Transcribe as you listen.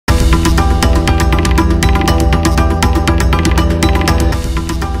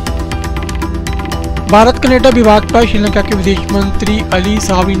Bharat Canada विवाद पर श्रीलंका के विदेश मंत्री अली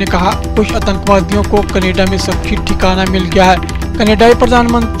साहबी ने कहा, कुछ आतंकवादियों को कनाडा में सुरक्षित ठिकाना मिल गया है। कनाडाई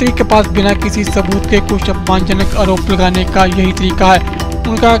प्रधानमंत्री के पास बिना किसी सबूत के कुछ अपमानजनक आरोप लगाने का यही तरीका है।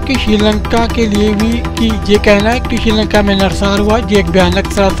 उन्होंने कहा कि श्रीलंका के लिए भी कि ये कहना है कि श्रीलंका में नरसंहार हुआ, ये एक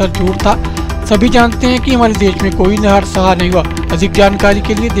भयानक सरासर झूठ था। सभी जानते हैं कि हमारे देश में कोई नरसंहार नहीं हुआ। अधिक जानकारी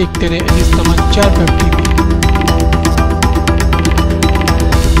के लिए देखते रहे अजीत समाचार web TV.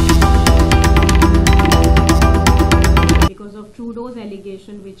 Trudeau's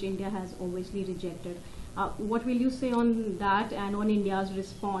allegation, which India has obviously rejected. What will you say on that and on India's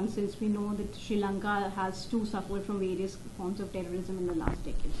response, since we know that Sri Lanka has too suffered from various forms of terrorism in the last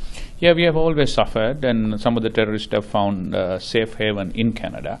decade? Yeah, we have always suffered, and some of the terrorists have found safe haven in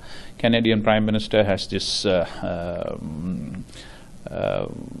Canada. Canadian Prime Minister has this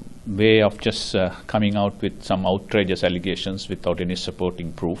way of just coming out with some outrageous allegations without any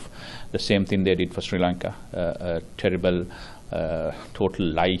supporting proof. The same thing they did for Sri Lanka, a terrible total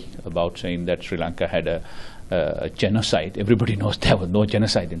lie about saying that Sri Lanka had a genocide. Everybody knows there was no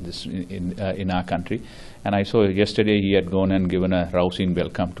genocide in our country. And I saw yesterday he had gone and given a rousing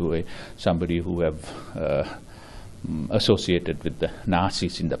welcome to somebody who have associated with the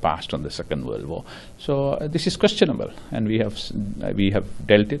Nazis in the past on the Second World War. So this is questionable, and we have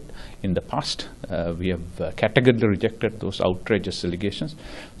dealt it in the past. We have categorically rejected those outrageous allegations.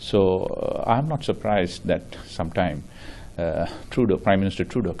 So I'm not surprised that sometime Prime Minister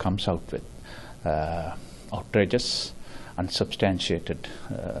Trudeau comes out with outrageous, unsubstantiated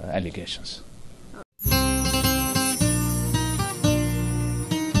allegations.